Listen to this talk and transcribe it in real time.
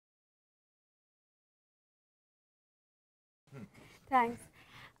Thanks.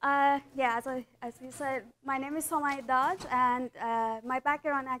 Yeah, as you said, my name is Somayeh Dodge, and my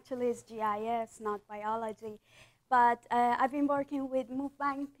background actually is GIS, not biology. But I've been working with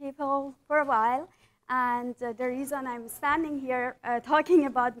MoveBank people for a while, and the reason I'm standing here talking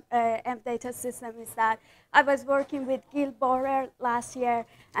about Env-DATA system is that I was working with Bohrer last year,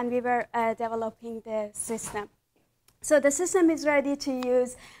 and we were developing the system. So the system is ready to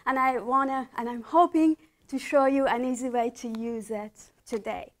use, and I'm hoping to show you an easy way to use it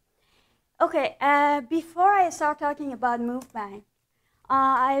today. Okay, before I start talking about MoveBank,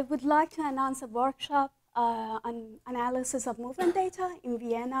 I would like to announce a workshop on analysis of movement data in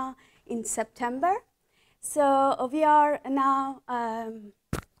Vienna in September. So we are now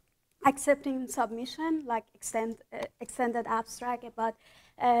accepting submission, like extended abstract, about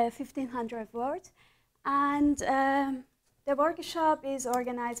 1,500 words. And the workshop is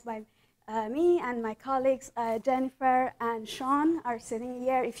organized by me and my colleagues, Jennifer and Sean are sitting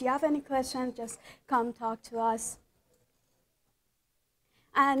here. If you have any questions, just come talk to us.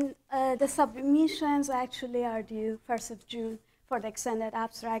 And the submissions actually are due 1st of June for the extended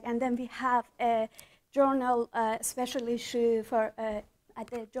abstract. And then we have a journal, special issue for at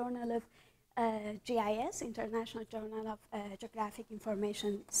the Journal of GIS, International Journal of Geographic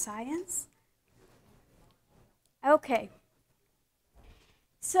Information Science. Okay.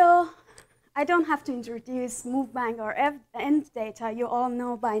 So I don't have to introduce MoveBank or Env-DATA. You all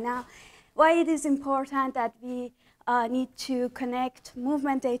know by now why it is important that we need to connect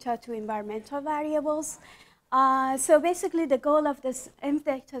movement data to environmental variables. So basically, the goal of this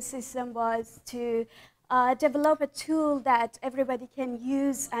Env-DATA system was to develop a tool that everybody can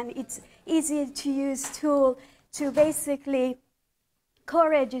use, and it's easy to use tool to basically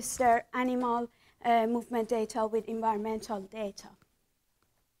co-register animal movement data with environmental data.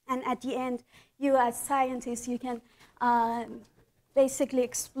 And at the end, you as scientists, you can basically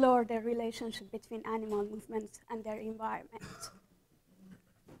explore the relationship between animal movements and their environment.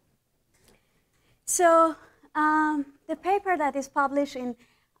 So the paper that is published in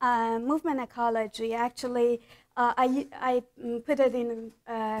Movement Ecology, actually, I put it in,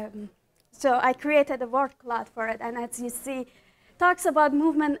 so I created a word cloud for it. And as you see, talks about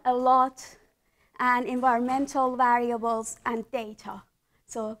movement a lot and environmental variables and data.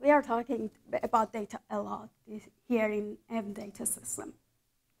 So we are talking about data a lot here in Env-DATA system.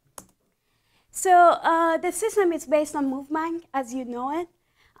 So the system is based on MoveBank, as you know it,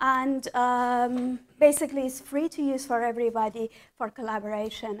 and basically it's free to use for everybody for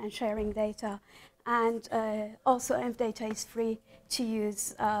collaboration and sharing data. And also Env-DATA is free to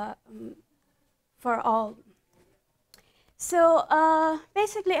use for all. So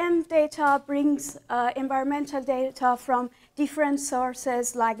basically, Env-DATA brings environmental data from different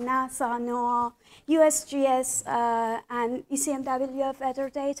sources like NASA, NOAA, USGS, and ECMWF weather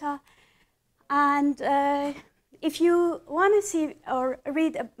data. And if you want to see or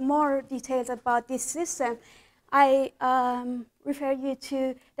read more details about this system, I refer you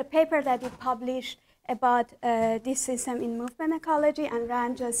to the paper that we published about this system in Movement Ecology, and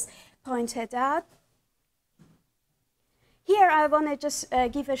Ran just pointed out. Here, I want to just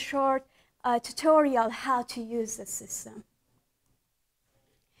give a short tutorial how to use the system.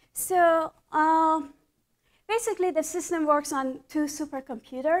 So basically, the system works on two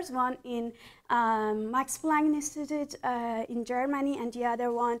supercomputers, one in Max Planck Institute in Germany, and the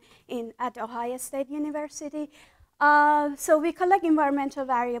other one at Ohio State University. So we collect environmental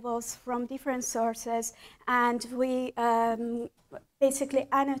variables from different sources, and we basically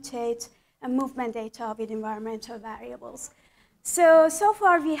annotate movement data with environmental variables. So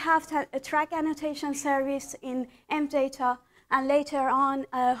far we have a track annotation service in Env-DATA, and later on,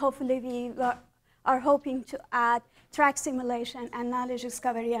 hopefully we are hoping to add track simulation and knowledge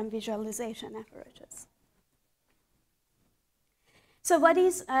discovery and visualization approaches. So what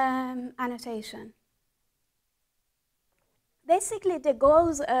is annotation? Basically, the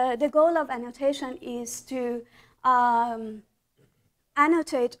goal of annotation is to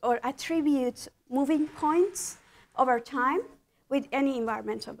annotate or attribute moving points over time with any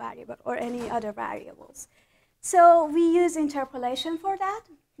environmental variable or any other variables. So we use interpolation for that.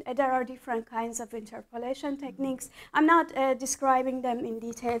 There are different kinds of interpolation techniques. I'm not describing them in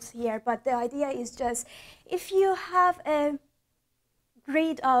details here, but the idea is just if you have a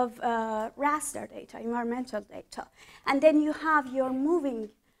grid of raster data, environmental data, and then you have your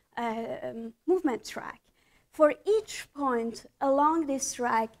movement track, for each point along this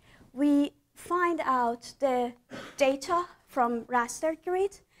track, we find out the data from raster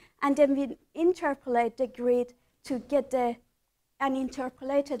grid, and then we interpolate the grid to get an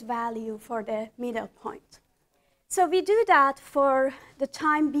interpolated value for the middle point. So we do that for the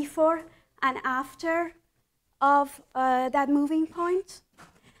time before and after of that moving point.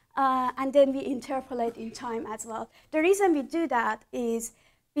 And then we interpolate in time as well. The reason we do that is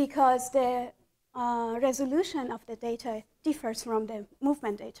because the resolution of the data differs from the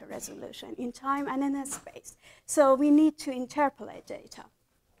movement data resolution in time and in space. So we need to interpolate data.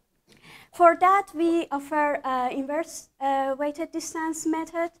 For that, we offer inverse weighted distance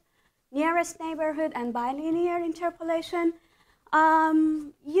method, nearest neighborhood, and bilinear interpolation.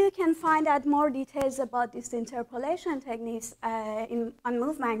 You can find out more details about these interpolation techniques on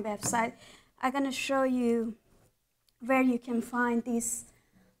MoveBank website. I'm going to show you where you can find this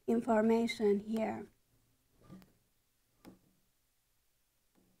information here.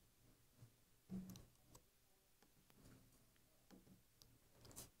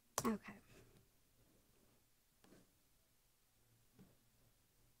 Okay.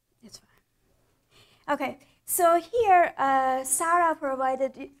 It's fine. Okay, so here Sarah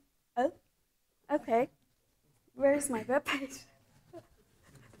provided. Oh, okay. Where is my web page?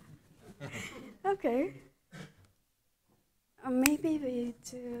 Okay. Maybe we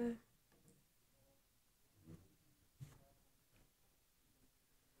do.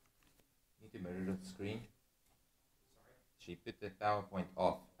 Need to mirror the screen. She put the PowerPoint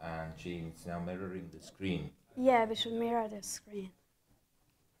off and she's now mirroring the screen. Yeah, we should mirror the screen.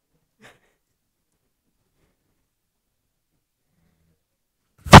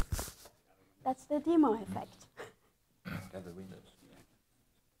 That's the demo effect. Got the windows.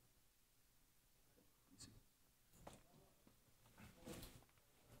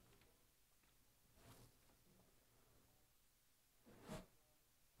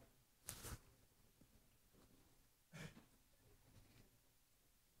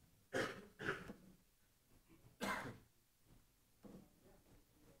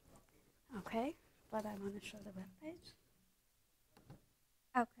 Okay, but I want to show the web page.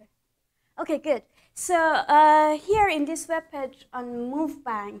 Okay. Okay, good. So here in this web page on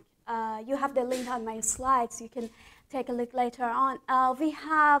MoveBank, you have the link on my slides. You can take a look later on. We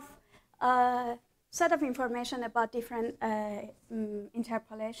have a set of information about different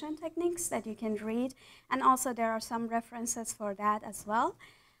interpolation techniques that you can read. And also there are some references for that as well.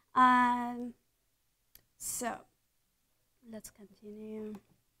 So let's continue.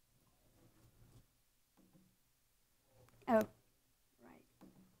 Oh, right.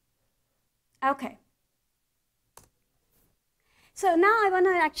 Okay. So now I want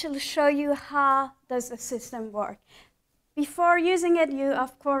to actually show you how does the system work. Before using it, you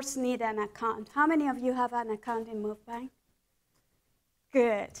of course need an account. How many of you have an account in MoveBank?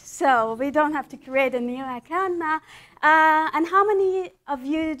 Good. So we don't have to create a new account now. And how many of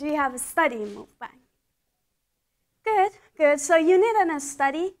you do you have a study in MoveBank? Good, good. So you need a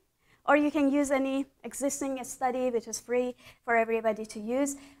study, or you can use any existing study which is free for everybody to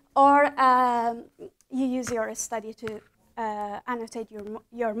use, or you use your study to annotate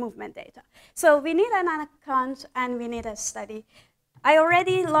your movement data. So we need an account and we need a study. I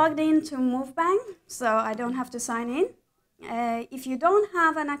already logged into MoveBank, so I don't have to sign in. If you don't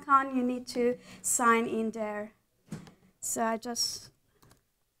have an account, you need to sign in there. So I just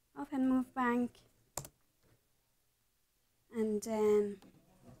open MoveBank, and then,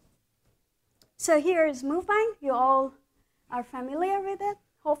 so here is MoveBank. You all are familiar with it,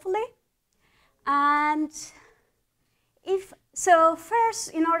 hopefully. And so first,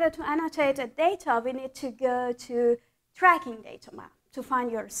 in order to annotate a data, we need to go to tracking data map to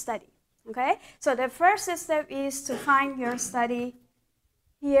find your study. Okay? So the first step is to find your study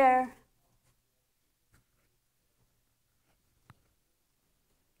here.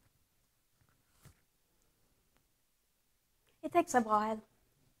 It takes a while.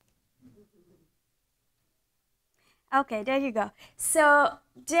 Okay, there you go. So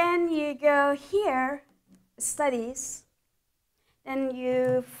then you go here, studies. Then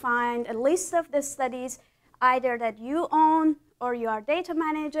you find a list of the studies, either that you own, or you are data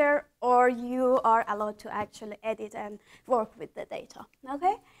manager, or you are allowed to actually edit and work with the data.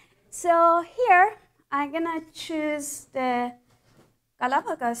 Okay? So here, I'm going to choose the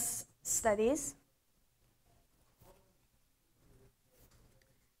Galapagos studies.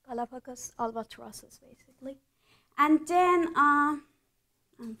 Galapagos albatrosses, basically. And then,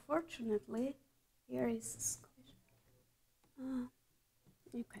 unfortunately, here is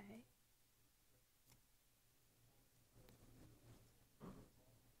okay.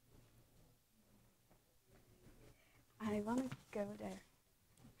 I want to go there.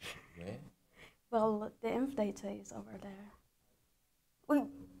 Where? Well, the Env-DATA is over there.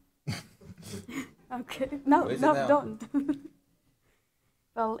 Okay, no, don't.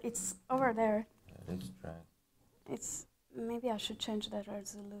 Well, it's over there. Let's try. maybe I should change the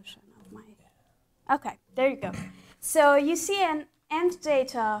resolution of my, okay, there you go. So you see an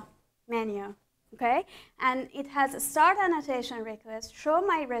Env-DATA menu, okay? And it has a start annotation request, show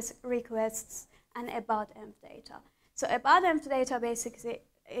my requests, and about Env-DATA. So about Env-DATA basically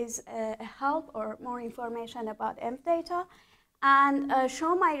is a help or more information about Env-DATA. And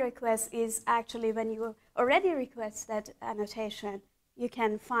show my request is actually when you already requested annotation, you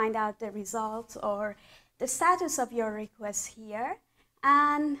can find out the results or the status of your request here.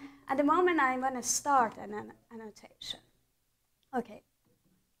 And at the moment, I'm going to start an annotation. Okay.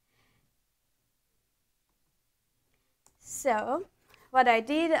 So what I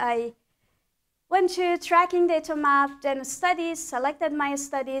did, I went to tracking data map, then studies, selected my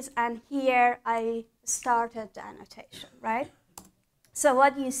studies, and here I started the annotation, right? So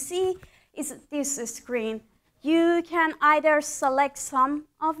what you see is this screen. You can either select some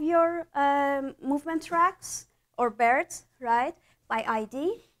of your movement tracks or birds, right, by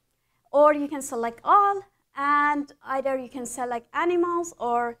ID, or you can select all, and either you can select animals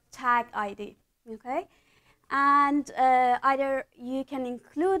or tag ID, okay? And either you can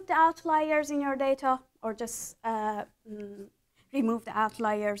include the outliers in your data or just remove the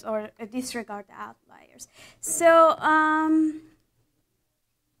outliers or disregard the outliers. So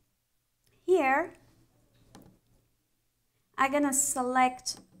here, I'm going to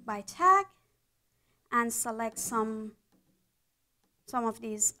select by tag and select some of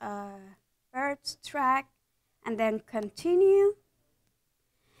these birds track and then continue.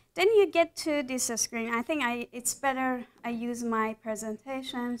 Then you get to this screen. I think it's better I use my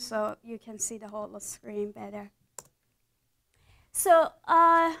presentation so you can see the whole screen better. So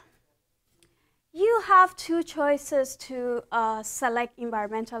you have two choices to select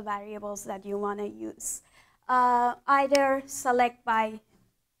environmental variables that you want to use. Either select by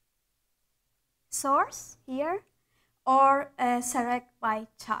source here or select by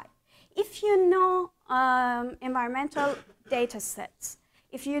type. If you know environmental data sets,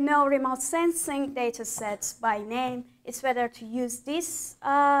 if you know remote sensing data sets by name, it's better to use this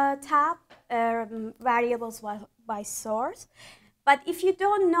tab, variables by source. But if you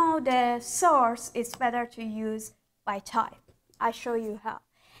don't know the source, it's better to use by type. I'll show you how.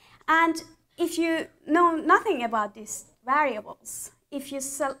 And if you know nothing about these variables, if you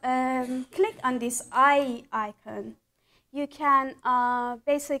click on this eye icon, you can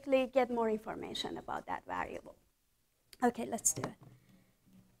basically get more information about that variable. Okay, let's do it.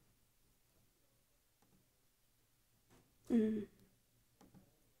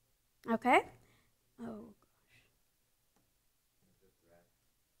 Okay. Oh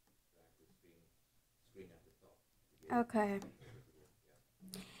gosh. Okay.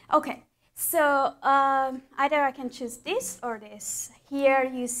 Okay. So either I can choose this or this. Here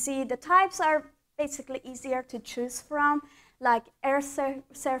you see the types are basically easier to choose from, like air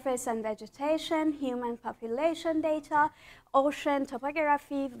surface and vegetation, human population data, ocean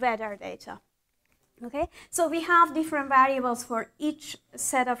topography, weather data. Okay, so we have different variables for each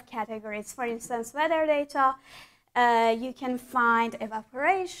set of categories. For instance, weather data, you can find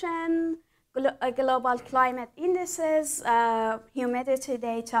evaporation, global climate indices, humidity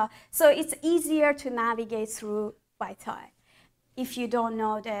data. So it's easier to navigate through by type if you don't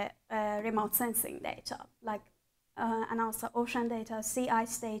know the remote sensing data, like and also ocean data, sea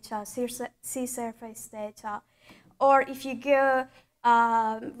ice data, sea surface data. Or if you go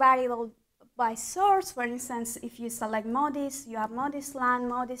variable by source, for instance, if you select MODIS, you have MODIS land,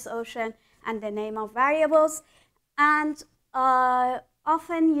 MODIS ocean, and the name of variables. And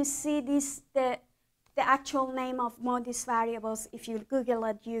often you see the actual name of MODIS variables. If you Google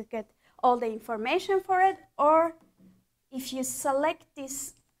it, you get all the information for it. Or if you select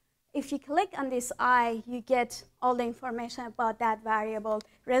this, if you click on this eye, you get all the information about that variable,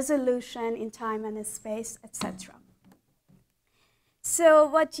 resolution in time and space, etc. So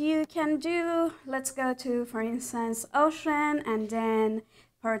what you can do, let's go to, for instance, ocean, and then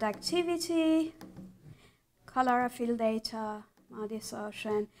productivity, chlorophyll data, MODIS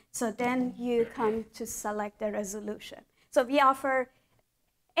ocean. So then you come to select the resolution. So we offer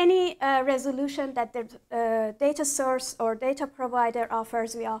any resolution that the data source or data provider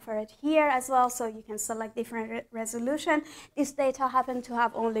offers, we offer it here as well. So you can select different resolution. This data happen to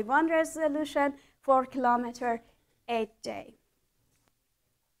have only one resolution, 4 kilometer, 8 day.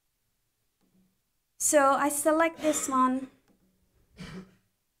 So I select this one.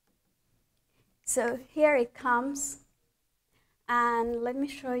 So here it comes. And let me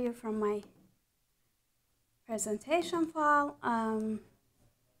show you from my presentation file.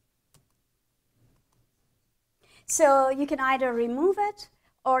 So you can either remove it,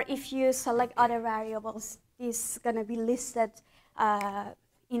 or if you select other variables, is going to be listed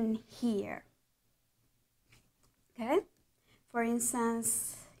in here. Okay. For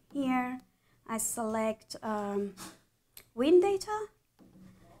instance, here I select wind data,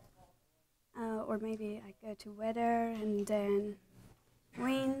 or maybe I go to weather and then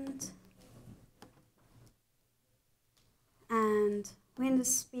wind and wind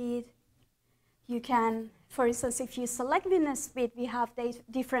speed. You can, for instance, if you select wind speed, we have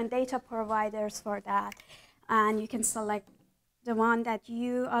different data providers for that, and you can select the one that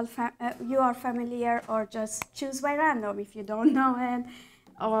you are familiar, or just choose by random if you don't know it,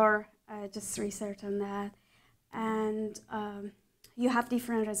 or just research on that. And you have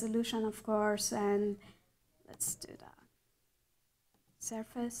different resolution, of course, and let's do that.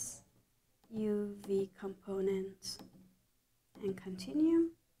 Surface, UV component, and continue.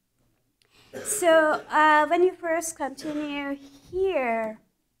 So when you first continue here,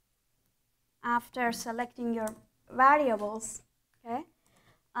 after selecting your variables, okay,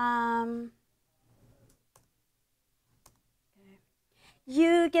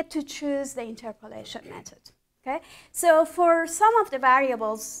 you get to choose the interpolation method. Okay, so for some of the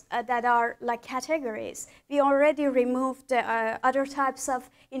variables that are like categories, we already removed the other types of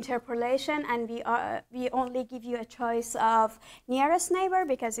interpolation, and we only give you a choice of nearest neighbor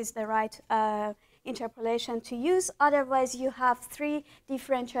because it's the right interpolation to use. Otherwise, you have 3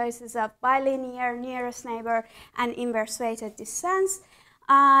 different choices of bilinear, nearest neighbor, and inverse weighted distance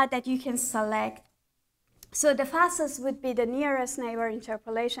that you can select. So the fastest would be the nearest neighbor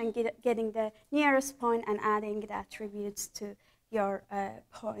interpolation, getting the nearest point and adding the attributes to your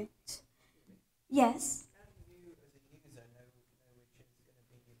point. Yes? How do you, as a user, know which is going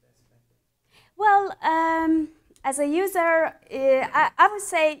to be your best method? Well, as a user, I would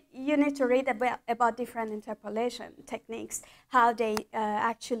say you need to read about different interpolation techniques, how they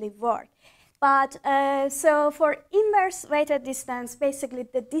actually work. But so for inverse weighted distance, basically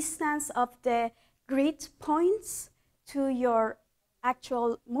the distance of the grid points to your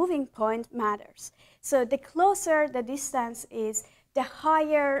actual moving point matters. So the closer the distance is, the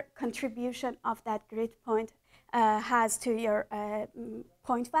higher contribution of that grid point has to your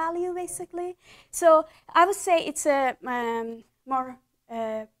point value, basically. So I would say it's a more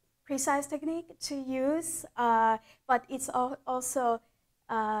precise technique to use, but it's also,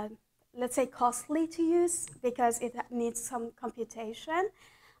 let's say, costly to use because it needs some computation.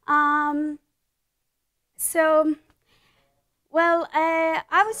 So, well,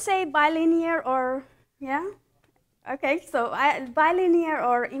 I would say bilinear or, yeah, okay, so bilinear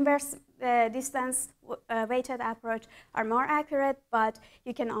or inverse distance weighted approach are more accurate, but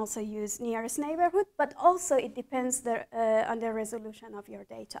you can also use nearest neighborhood, but also it depends on the resolution of your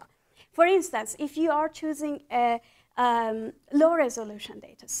data. For instance, if you are choosing a low resolution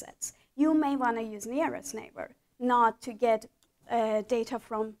data sets, you may want to use nearest neighbor, not to get data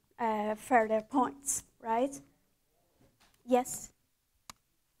from further points, right? Yes?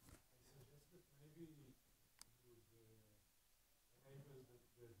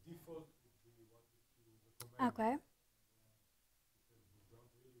 Okay.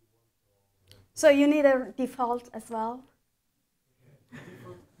 So you need a default as well?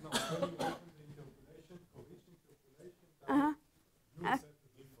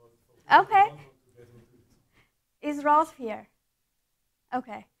 Okay. Is Rolf here?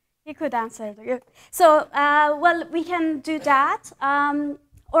 Okay. He could answer. So, well, we can do that.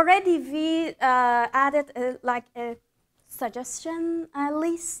 Already we added like a suggestion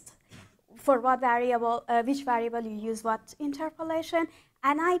list for what variable, which variable you use what interpolation.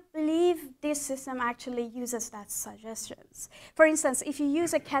 And I believe this system actually uses that suggestions. For instance, if you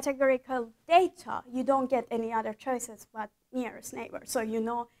use a categorical data, you don't get any other choices but nearest neighbor. So you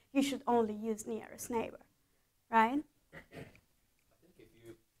know you should only use nearest neighbor, right?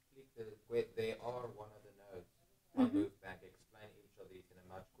 They are one of the nodes on AMoveE explain each of these in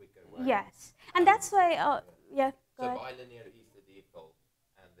a much quicker way. Yes, and that's why, yeah, go ahead. So bilinear is the default,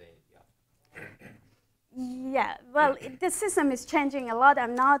 and then, yeah. Yeah, well, the system is changing a lot.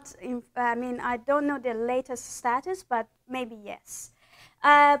 I'm not, I mean, I don't know the latest status, but maybe yes.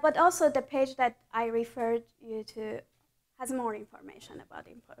 But also the page that I referred you to has more information about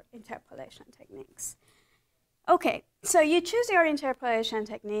interpolation techniques. Okay, so you choose your interpolation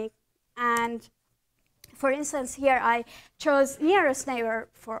technique. And for instance, here I chose nearest neighbor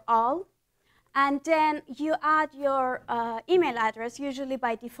for all. And then you add your email address. Usually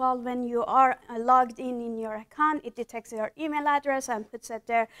by default, when you are logged in your account, it detects your email address and puts it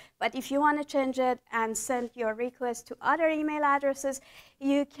there. But if you want to change it and send your request to other email addresses,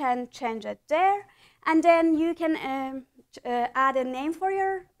 you can change it there. And then you can add a name for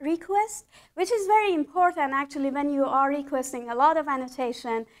your request, which is very important actually when you are requesting a lot of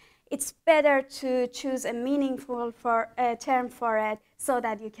annotation. It's better to choose a meaningful term for it so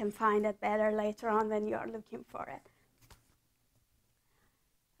that you can find it better later on when you are looking for it.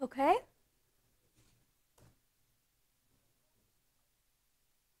 Okay?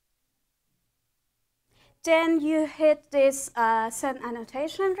 Then you hit this send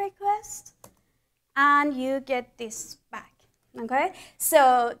annotation request, and you get this back. Okay?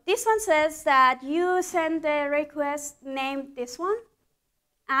 So this one says that you send the request named this one,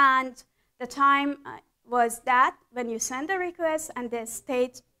 and the time was that when you send the request, and the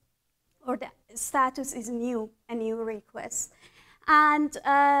state or the status is new, a new request. And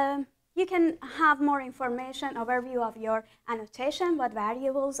you can have more information, overview of your annotation, what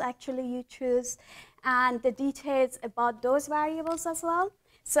variables actually you choose, and the details about those variables as well.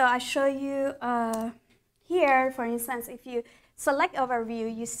 So I show you here, for instance, if you select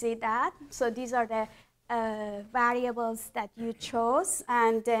overview, you see that. So these are the variables that you chose,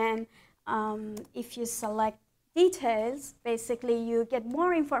 and then if you select details, basically you get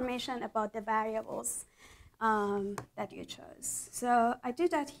more information about the variables that you chose. So I do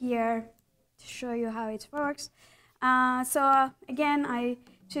that here to show you how it works. So again, I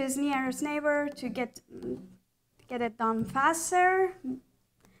choose nearest neighbor to get it done faster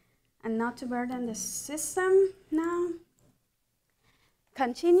and not to burden the system now.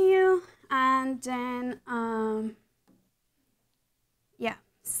 Continue, and then yeah,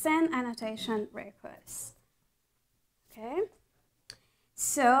 send annotation request. Okay,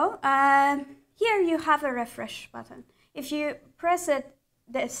 so here you have a refresh button. If you press it,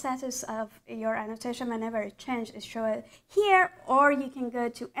 the status of your annotation whenever it changes is shown here, or you can go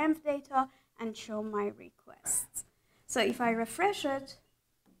to Env-DATA and show my requests. So if I refresh it,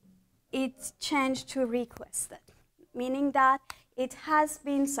 it's changed to requested, meaning that it has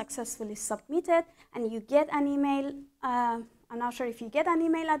been successfully submitted, and you get an email. I'm not sure if you get an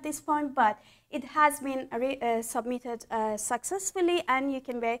email at this point, but it has been submitted successfully, and you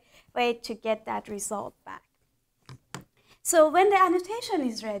can wait to get that result back. So when the annotation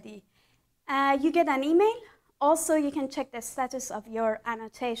is ready, you get an email. Also, you can check the status of your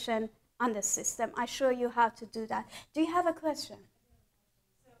annotation on the system. I show you how to do that. Do you have a question?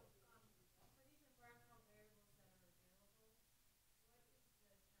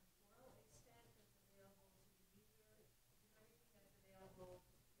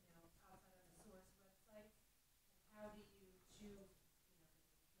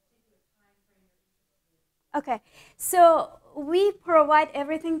 Okay, so we provide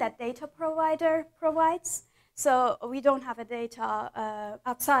everything that data provider provides. So we don't have a data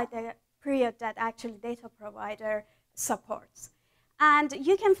outside the period that actually data provider supports. And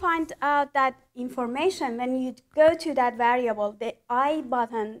you can find out that information when you go to that variable, the I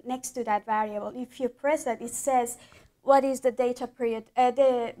button next to that variable. If you press it, it says what is the data period,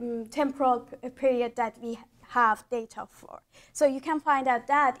 the temporal period that we have data for. So you can find out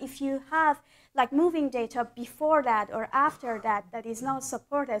that if you have like moving data before that or after that that is not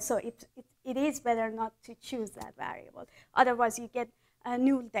supported, so it is better not to choose that variable. Otherwise, you get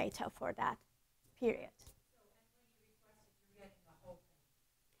null data for that period.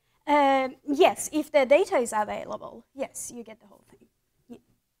 Yes, if the data is available, yes, you get the whole thing.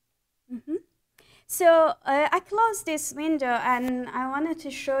 Yeah. So I closed this window, and I wanted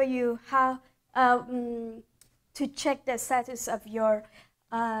to show you how to check the status of your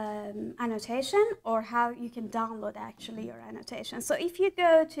annotation, or how you can download actually your annotation. So if you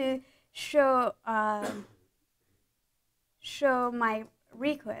go to show my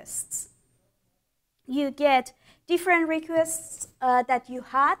requests, you get different requests that you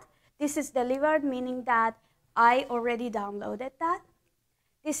had. This is delivered, meaning that I already downloaded that.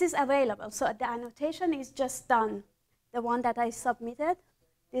 This is available, so the annotation is just done. The one that I submitted,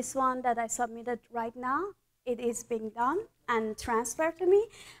 this one that I submitted right now, it is being done and transferred to me.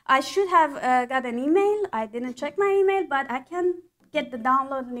 I should have got an email. I didn't check my email, but I can get the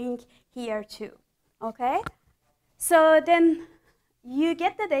download link here too, okay? So then you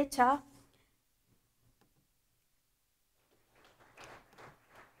get the data.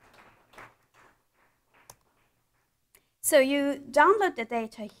 So you download the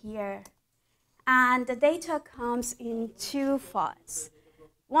data here, and the data comes in two files.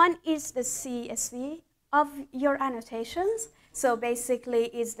 One is the CSV of your annotations. So basically,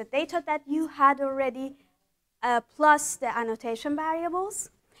 it's the data that you had already plus the annotation variables,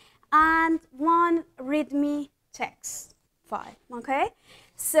 and one README text file, okay?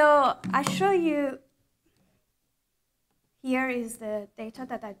 So I show you, here is the data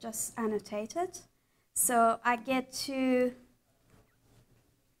that I just annotated. So I get to,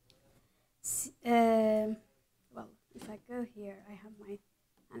 well, if I go here, I have my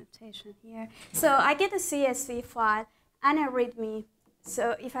annotation here. So I get a CSV file and a README.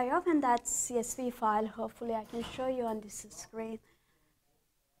 So if I open that CSV file, hopefully I can show you on this screen.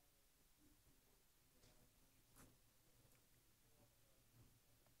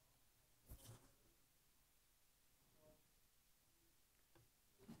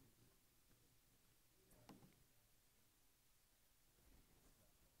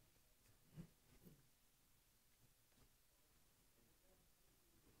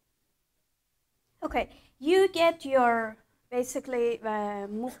 Okay, you get your basically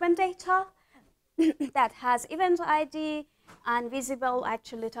movement data that has event ID, and visible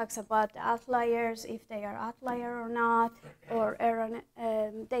actually talks about the outliers, if they are outlier or not, or error,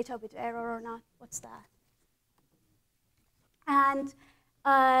 data with error or not. What's that? And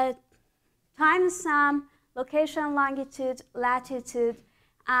timestamp, location, longitude, latitude,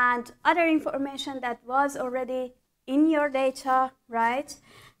 and other information that was already in your data, right?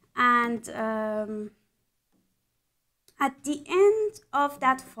 And at the end of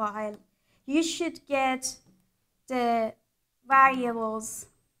that file, you should get the variables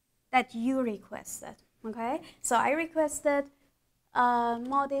that you requested, okay? So I requested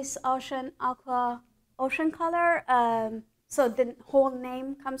Modis Ocean Aqua Ocean Color. So the whole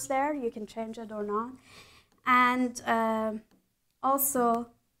name comes there. You can change it or not. And also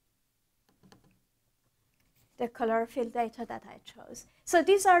the color field data that I chose. So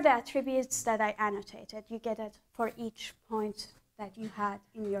these are the attributes that I annotated. You get it for each point that you had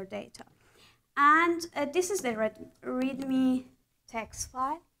in your data. And this is the README text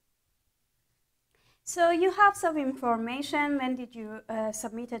file. So you have some information. When did you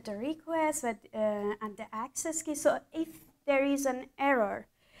submitted the request and the access key. So if there is an error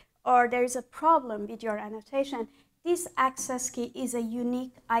or there is a problem with your annotation, this access key is a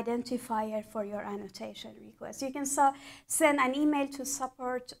unique identifier for your annotation request. You can send an email to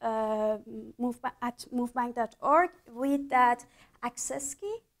support at movebank.org with that access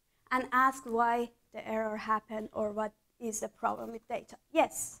key and ask why the error happened or what is the problem with data.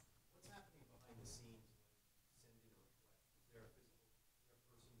 Yes? What's happening behind the scenes when sending a request?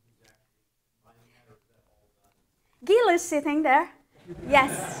 Is there a person who's actually running that, or is that all done? Gil is sitting there.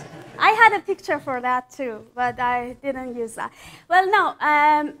 Yes, I had a picture for that too, but I didn't use that. Well, no,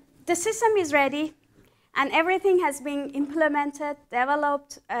 the system is ready and everything has been implemented,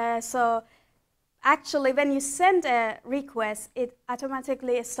 developed. So actually, when you send a request, it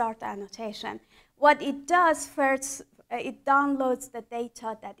automatically starts annotation. What it does first, it downloads the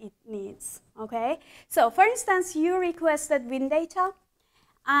data that it needs, okay? So for instance, you requested wind data,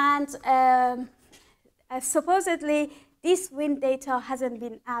 and supposedly, this wind data hasn't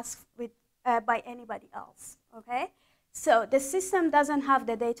been asked by anybody else, okay? So the system doesn't have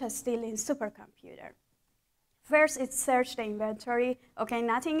the data still in supercomputer. First, it searches the inventory. Okay,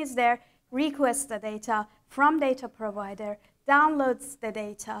 nothing is there. Requests the data from data provider, downloads the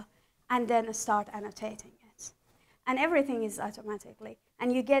data, and then start annotating it. And everything is automatically.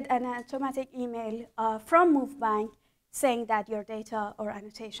 And you get an automatic email from MoveBank saying that your data or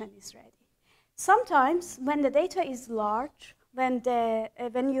annotation is ready. Sometimes, when the data is large, when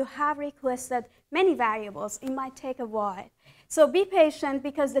you have requested many variables, it might take a while. So be patient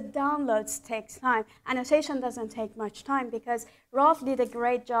because the downloads takes time. Annotation doesn't take much time because Rolf did a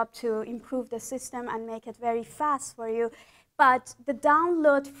great job to improve the system and make it very fast for you. But the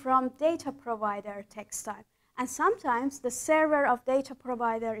download from data provider takes time. And sometimes the server of data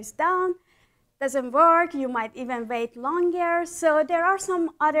provider is down, doesn't work, you might even wait longer. So there are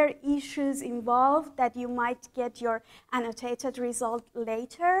some other issues involved that you might get your annotated result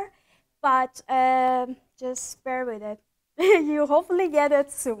later, but just bear with it. You hopefully get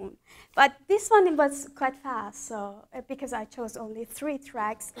it soon. But this one was quite fast, so because I chose only 3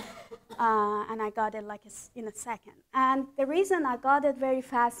 tracks, and I got it like in a second. And the reason I got it very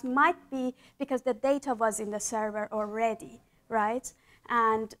fast might be because the data was in the server already, right?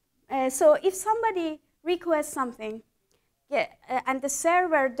 And so if somebody requests something, and the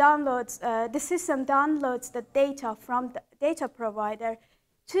server downloads, the system downloads the data from the data provider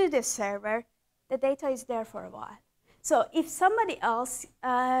to the server, the data is there for a while. So if somebody else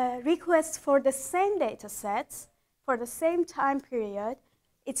requests for the same data sets, for the same time period,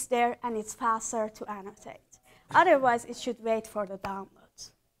 it's there and it's faster to annotate. Otherwise, it should wait for the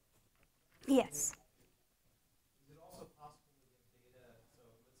downloads. Yes?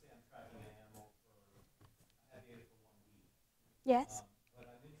 Yes. But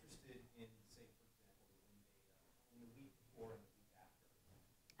I'm interested in, say, for example, the wind data in the week before and the week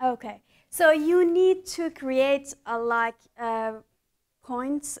after. Okay. So you need to create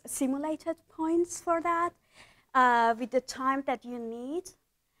points, simulated points for that with the time that you need.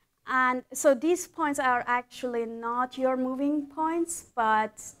 And so these points are actually not your moving points,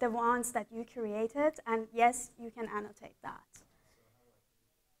 but the ones that you created. And yes, you can annotate that.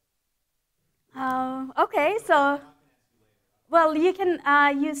 Okay, so, well, you can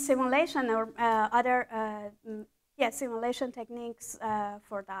use simulation or simulation techniques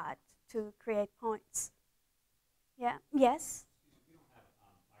for that to create points. Yeah, yes?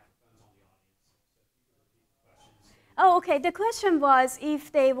 Oh, okay. The question was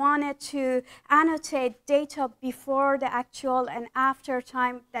if they wanted to annotate data before the actual and after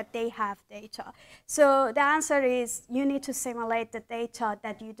time that they have data. So the answer is you need to simulate the data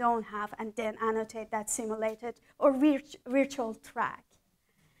that you don't have and then annotate that simulated or virtual track.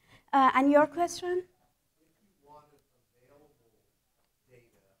 And your question? If you wanted available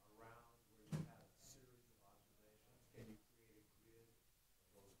data around where you have a series of observations, can you create a grid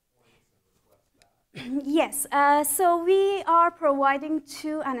of those points and request that? Yes, so we are providing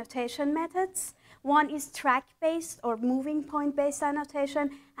two annotation methods. One is track-based or moving point-based annotation,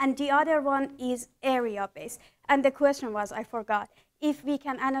 and the other one is area-based. And the question was, I forgot, if we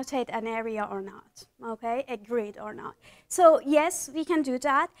can annotate an area or not, okay, a grid or not. So yes, we can do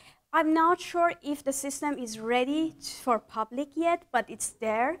that. I'm not sure if the system is ready for public yet, but it's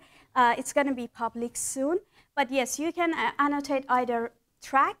there. It's going to be public soon. But yes, you can annotate either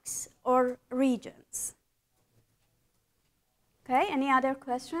tracks or regions. Okay, any other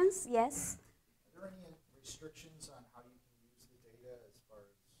questions? Yes? Are there any restrictions on how you can use the data as far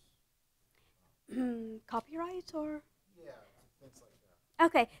as copyright or? Yeah, things like that.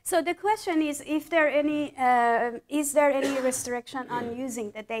 Okay, so the question is if there is there any restriction on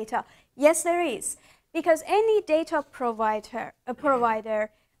using the data? Yes, there is, because any data provider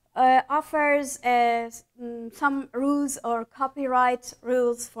offers some rules or copyright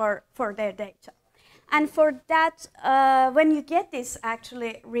rules for their data. And for that, when you get this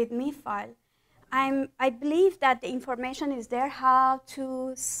actually README file, I believe that the information is there how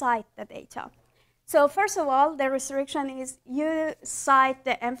to cite the data. So first of all, the restriction is you cite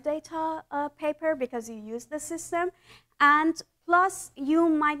the Env-DATA paper because you use the system, and plus you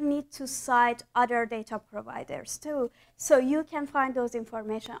might need to cite other data providers too. So you can find those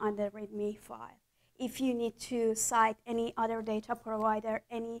information on the README file. If you need to cite any other data provider,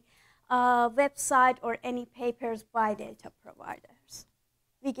 any website or any papers by data providers,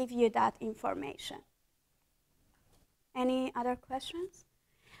 we give you that information. Any other questions?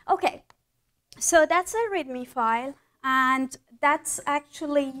 Okay. So that's a README file, and that's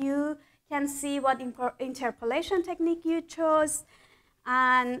actually you can see what interpolation technique you chose,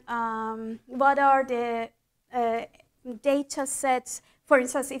 and what are the data sets. For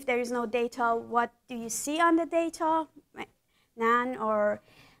instance, if there is no data, what do you see on the data? None, or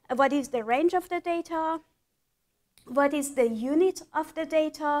what is the range of the data? What is the unit of the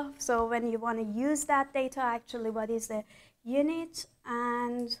data? So when you want to use that data, actually, what is the unit?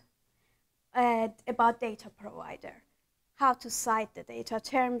 And about data provider, how to cite the data,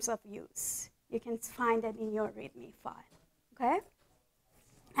 terms of use. You can find it in your README file, okay?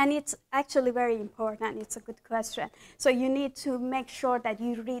 And it's actually very important. It's a good question. So you need to make sure that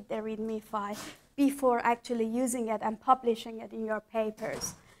you read the README file before actually using it and publishing it in your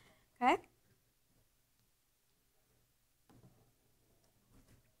papers, okay?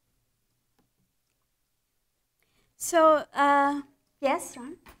 So, yes,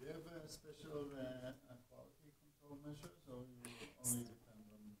 Ron? Do you have a special quality control measures, or you only depend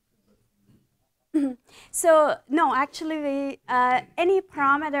on feedback from you? So no, actually, any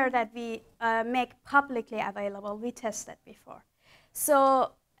parameter that we make publicly available, we tested before.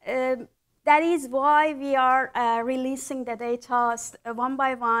 So that is why we are releasing the data one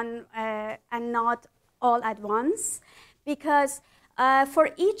by one and not all at once, because for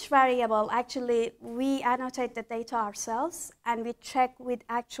each variable, actually, we annotate the data ourselves, and we check with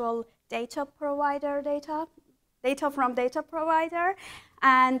actual data provider data from data provider,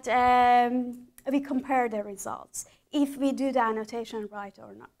 and we compare the results if we do the annotation right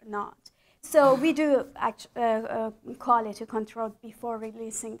or not. So we do quality control before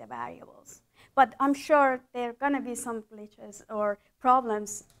releasing the variables. But I'm sure there are going to be some glitches or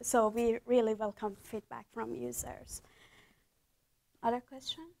problems, so we really welcome feedback from users. Other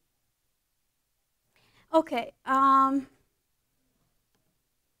question? Okay. How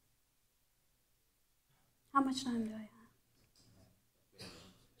much time do I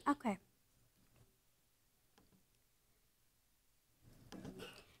have? Okay.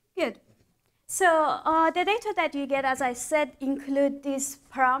 Good. So the data that you get, as I said, include these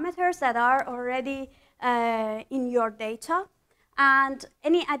parameters that are already in your data, and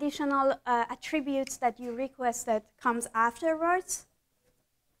any additional attributes that you requested comes afterwards.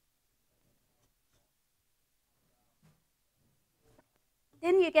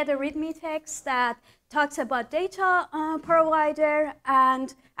 Then you get a README text that talks about data provider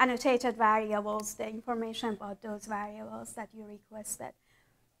and annotated variables, the information about those variables that you requested.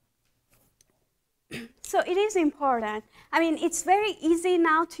 So it is important. I mean, it's very easy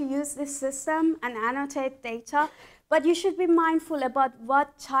now to use this system and annotate data, but you should be mindful about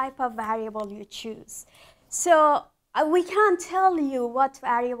what type of variable you choose. So we can't tell you what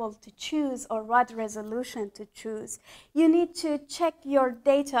variable to choose or what resolution to choose. You need to check your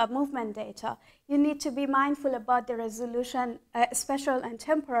data, movement data. You need to be mindful about the resolution, spatial and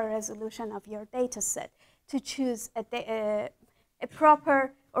temporal resolution of your data set to choose a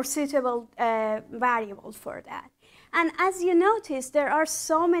proper or suitable variable for that. And as you notice, there are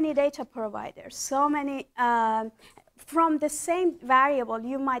so many data providers, so many from the same variable,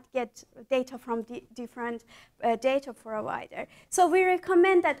 you might get data from different data provider. So we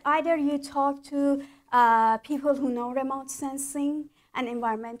recommend that either you talk to people who know remote sensing and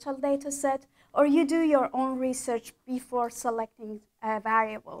environmental data set, or you do your own research before selecting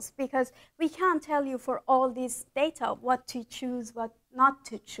variables, because we can't tell you for all these data what to choose, what not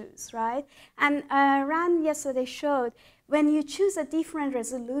to choose, right? And Ran yesterday showed when you choose a different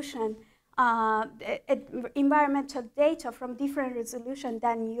resolution, environmental data from different resolution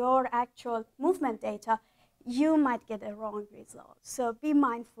than your actual movement data, you might get a wrong result. So be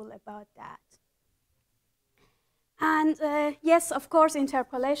mindful about that. And yes, of course,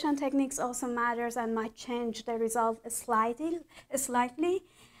 interpolation techniques also matters and might change the result slightly.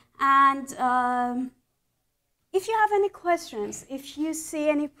 And if you have any questions, if you see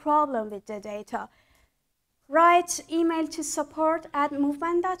any problem with the data, write email to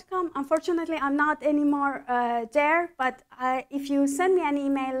support@movement.com. Unfortunately, I'm not anymore there, but if you send me an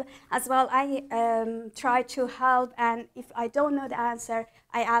email as well, I try to help, and if I don't know the answer,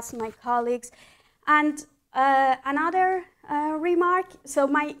 I ask my colleagues. And another remark, so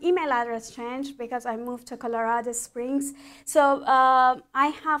my email address changed because I moved to Colorado Springs. So I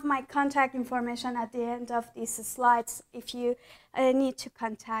have my contact information at the end of these slides if you need to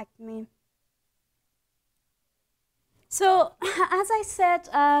contact me. So as I said,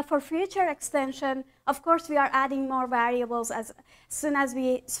 for future extension, of course, we are adding more variables. As soon as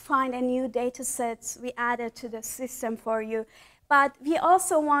we find a new data set, we add it to the system for you. But we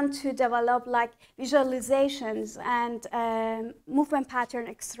also want to develop like visualizations and movement pattern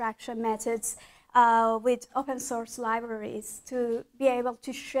extraction methods with open source libraries to be able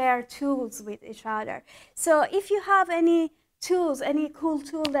to share tools with each other. So if you have any tools, any cool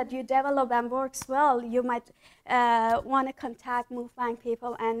tool that you develop and works well, you might want to contact MoveBank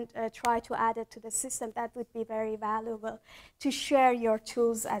people and try to add it to the system. That would be very valuable to share your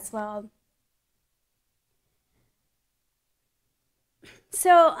tools as well.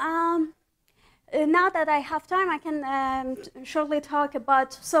 So now that I have time, I can shortly talk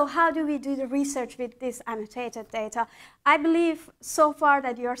about, so how do we do the research with this annotated data? I believe so far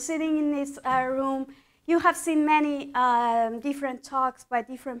that you're sitting in this room, you have seen many different talks by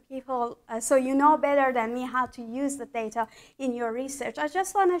different people, so you know better than me how to use the data in your research. I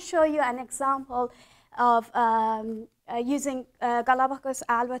just want to show you an example of using Galapagos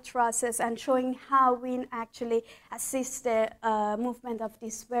albatrosses and showing how wind actually assists the movement of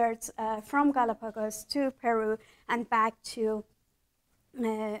these birds from Galapagos to Peru and back to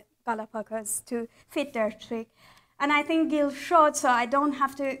Galapagos to fit their trick. And I think Gil showed, so I don't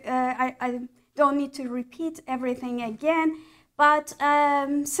have to, I don't need to repeat everything again. But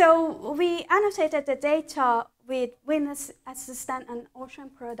so we annotated the data with wind assistant and ocean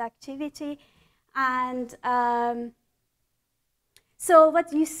productivity. And so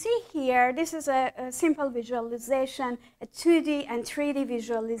what you see here, this is a simple visualization, a 2D and 3D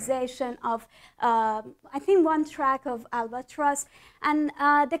visualization of, I think, one track of albatross. And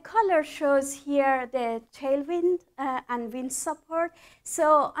the color shows here the tailwind and wind support.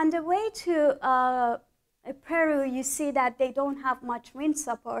 So on the way to Peru, you see that they don't have much wind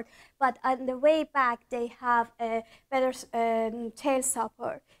support, but on the way back, they have a better tail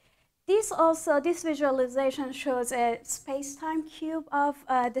support. This visualization shows a space-time cube of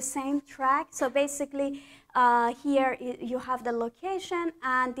the same track. So basically, here you have the location,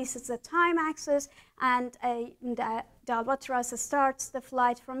 and this is the time axis, and the albatross starts the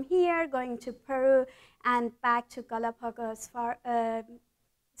flight from here, going to Peru, and back to Galapagos,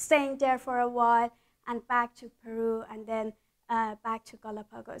 staying there for a while, and back to Peru, and then back to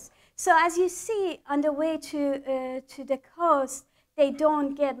Galapagos. So as you see, on the way to the coast, they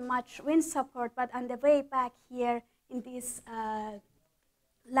don't get much wind support, but on the way back here in this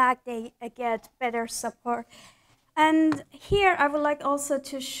lag, they get better support. And here I would like also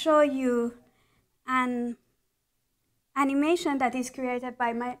to show you an animation that is created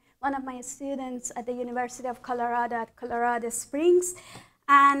by one of my students at the University of Colorado at Colorado Springs.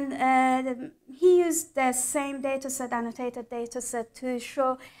 And he used the same dataset, annotated dataset, to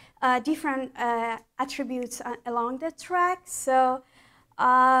show different attributes along the track. So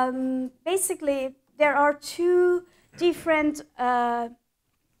basically, there are two different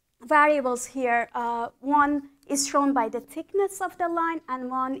variables here. One is shown by the thickness of the line, and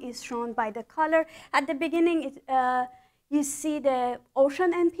one is shown by the color. At the beginning, you see the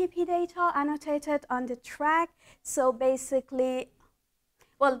ocean MPP data annotated on the track. So basically,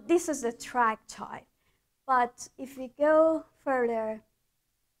 well, this is the track type. But if we go further,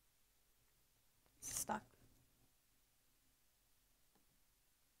 stuck.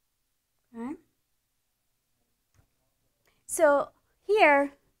 Okay. So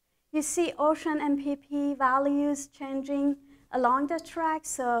here, you see ocean MPP values changing along the track.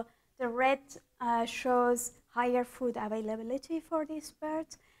 So the red shows higher food availability for these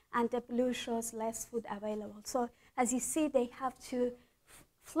birds, and the blue shows less food available. So as you see, they have to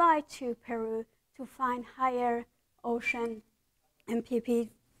fly to Peru to find higher ocean MPP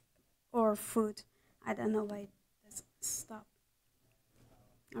or food. I don't know why it doesn't stop.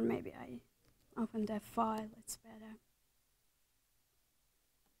 Or maybe I open the file, it's better.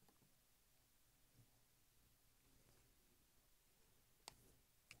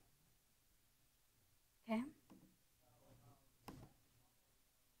 Okay.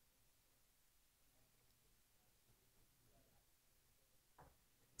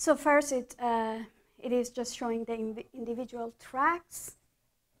 So first, it is just showing the individual tracks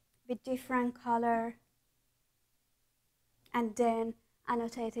with different color, and then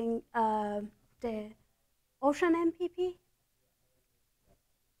annotating the ocean MPP.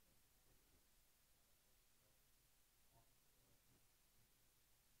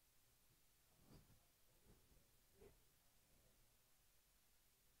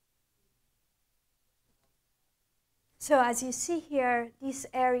 So as you see here, these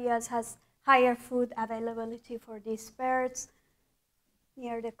areas has higher food availability for these birds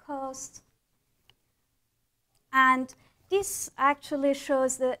near the coast. And this actually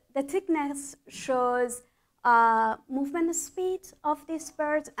shows the thickness shows movement speed of these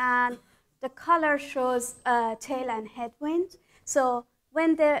birds, and the color shows tail and headwind. So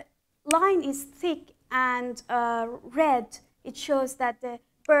when the line is thick and red, it shows that the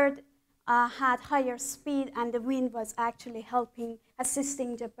bird had higher speed, and the wind was actually helping,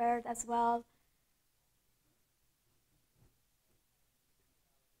 assisting the bird as well.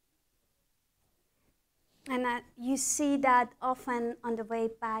 And you see that often on the way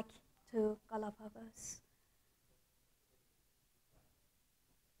back to Galapagos.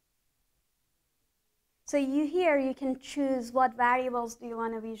 So here you can choose what variables do you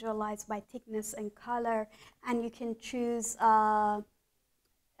want to visualize by thickness and color, and you can choose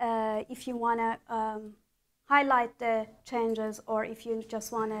if you want to highlight the changes, or if you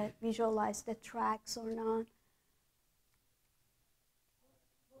just want to visualize the tracks or not.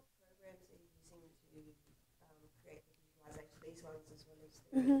 What programs are you using to create the visualization, these ones as well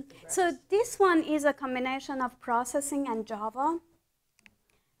as the So this one is a combination of processing and Java,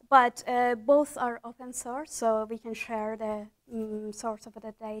 but both are open source, so we can share the source of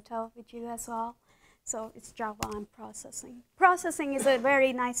the data with you as well. So it's Java and processing. Processing is a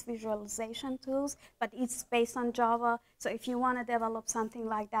very nice visualization tool, but it's based on Java. So if you want to develop something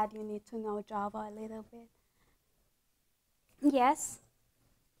like that, you need to know Java a little bit. Yes?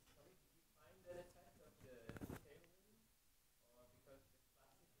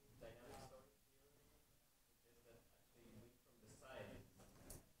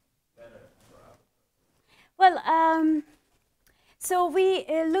 Well, so we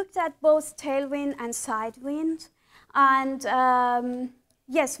looked at both tailwind and side wind, and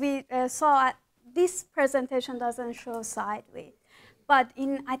yes, we saw this presentation doesn't show side wind, but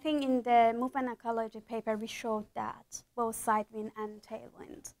I think in the movement ecology paper we showed that both side wind and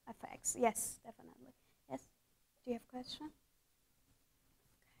tailwind effects. Yes, definitely. Yes. Do you have a question?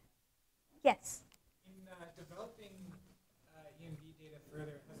 Yes. In developing EMV-DATA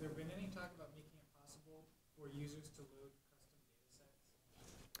further, has there been any talk about making it possible for users to load custom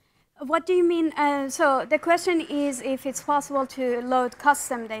data sets? What do you mean? So the question is if it's possible to load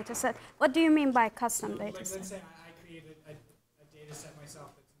custom data set. What do you mean by custom data set? Let's say I created a data set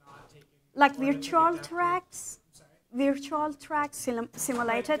myself that's not taking... Like virtual tracks? I'm sorry? virtual track,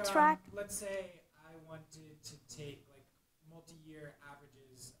 simulated Like, track. Let's say I wanted to take like multi-year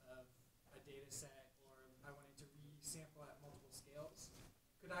averages of a data set, or I wanted to resample at multiple scales.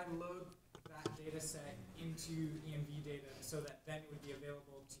 Could I load that data set into Env-DATA so that then it would be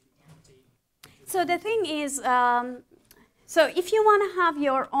available to annotate? So the thing is, so if you want to have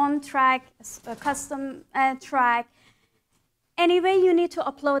your own track, a custom track, anyway, you need to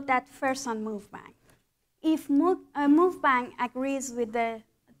upload that first on MoveBank. If MoveBank agrees with the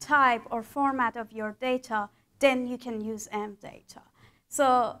type or format of your data, then you can use Env-DATA.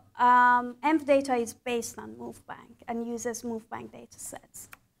 So Env-DATA is based on MoveBank and uses MoveBank data sets.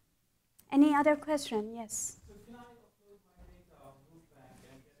 Any other question? Yes. So can I upload my data on MoveBank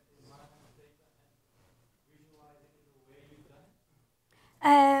and get the amount of data and visualize it in the way you've done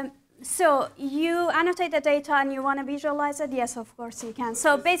it? So you annotate the data and you want to visualize it? Yes, of course you can.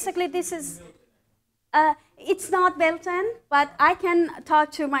 So basically this is, it's not built in, but I can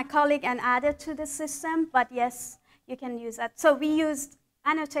talk to my colleague and add it to the system, but yes, you can use that. So we used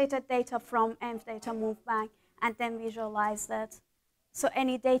annotated data from Env-DATA MoveBank and then visualize that. So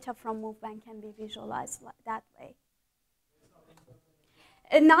any data from MoveBank can be visualized that way.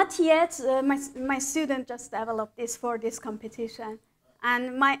 Not yet. My student just developed this for this competition.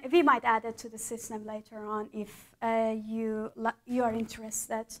 And we might add it to the system later on if you are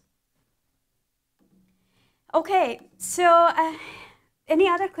interested. Okay, so any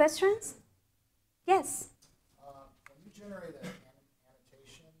other questions? Yes? When you generate an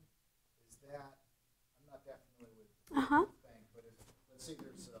annotation, is that, I'm not that familiar with Uh-huh. Bank, but if, let's say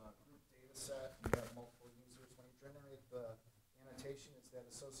there's a group data set and you have multiple users, when you generate the annotation, is that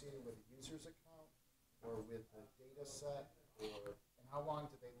associated with a user's account or with the data set? Or, and how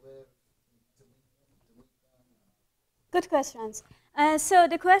long do they live? Delete them? Good questions. So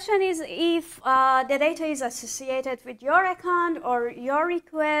the question is if the data is associated with your account or your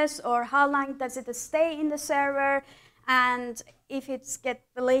request, or how long does it stay in the server, and if it's get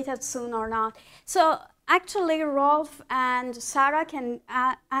deleted soon or not. So actually, Rolf and Sarah can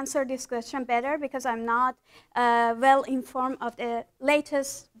answer this question better because I'm not well informed of the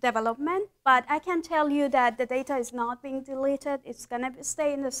latest development. But I can tell you that the data is not being deleted. It's going to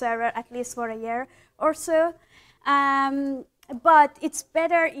stay in the server at least for a year or so. But it's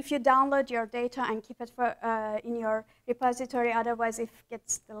better if you download your data and keep it for, in your repository. Otherwise, if it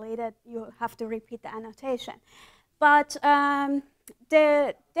gets deleted, you have to repeat the annotation. But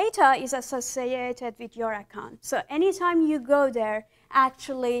the data is associated with your account. So anytime you go there,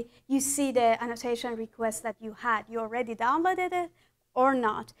 actually, you see the annotation request that you had. You already downloaded it or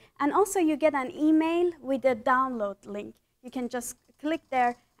not. And also, you get an email with a download link. You can just click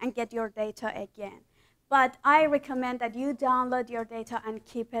there and get your data again. But I recommend that you download your data and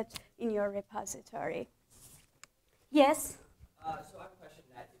keep it in your repository. Yes? So I have a question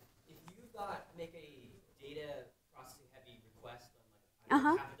that if you make a data processing heavy request on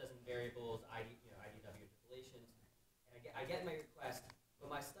like half a dozen variables, IDW interpolations, and I get my request, but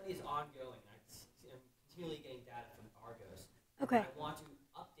my study is ongoing. I'm continually getting data from Argos. Okay. I want to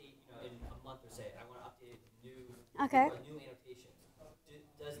update, in a month or say, I want to update new annotations.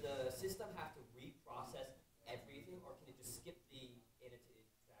 Does the system have to reprocess everything, or can it just skip the annotated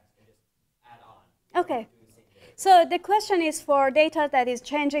tracks and just add on? Okay. So the question is for data that is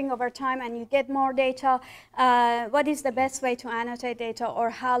changing over time and you get more data, what is the best way to annotate data,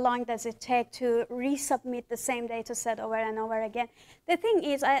 or how long does it take to resubmit the same data set over and over again? The thing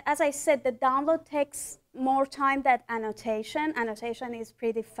is, as I said, the download takes more time than annotation. Annotation is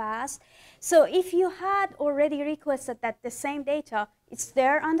pretty fast. So if you had already requested that the same data, it's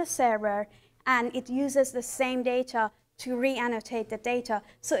there on the server, and it uses the same data to re-annotate the data.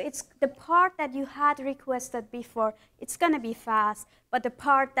 So it's the part that you had requested before, it's going to be fast, but the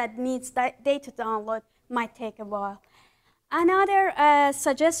part that needs data download might take a while. Another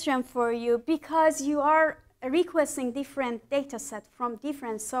suggestion for you, because you are requesting different data sets from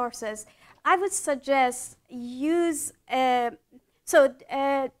different sources, I would suggest use,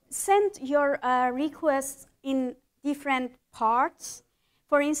 send your requests in different parts.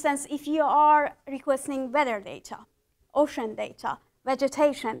 For instance, if you are requesting weather data, ocean data,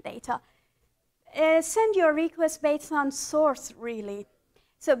 vegetation data, send your request based on source, really.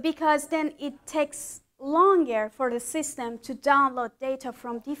 So because then it takes longer for the system to download data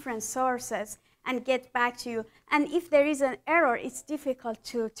from different sources and get back to you. And if there is an error, it's difficult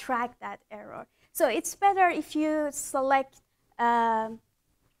to track that error. So it's better if you select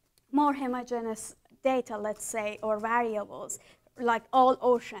more homogeneous data, let's say, or variables, like all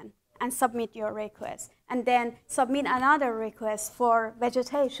ocean, and submit your request. And then submit another request for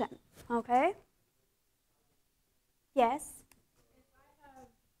vegetation, okay? Yes. If I have,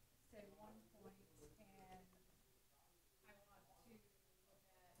 say, 1 point and I want to look at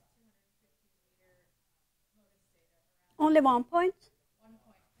 250-meter MODIS data around Only 1 point? 1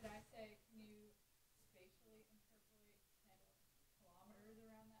 point, could I say, can you spatially interpolate 10 kilometers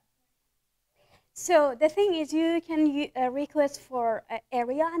around that point? So the thing is, you can request for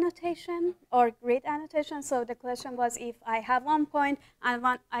area annotation or grid annotation. So the question was, if I have 1 point, I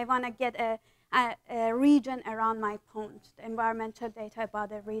want to get a region around my point, the environmental data about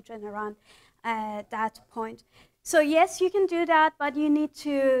the region around that point. So yes, you can do that, but you need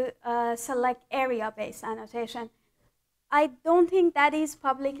to select area-based annotation. I don't think that is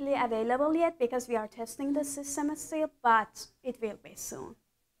publicly available yet because we are testing the system still, but it will be soon.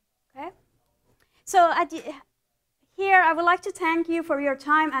 Okay? So here, I would like to thank you for your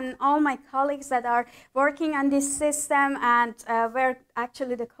time and all my colleagues that are working on this system and were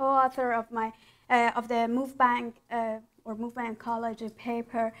actually the co-author of the MoveBank or MoveBank Ecology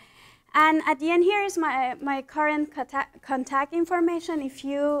paper. And at the end, here is my current contact information. If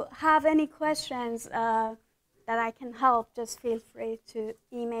you have any questions that I can help, just feel free to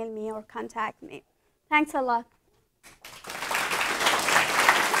email me or contact me. Thanks a lot.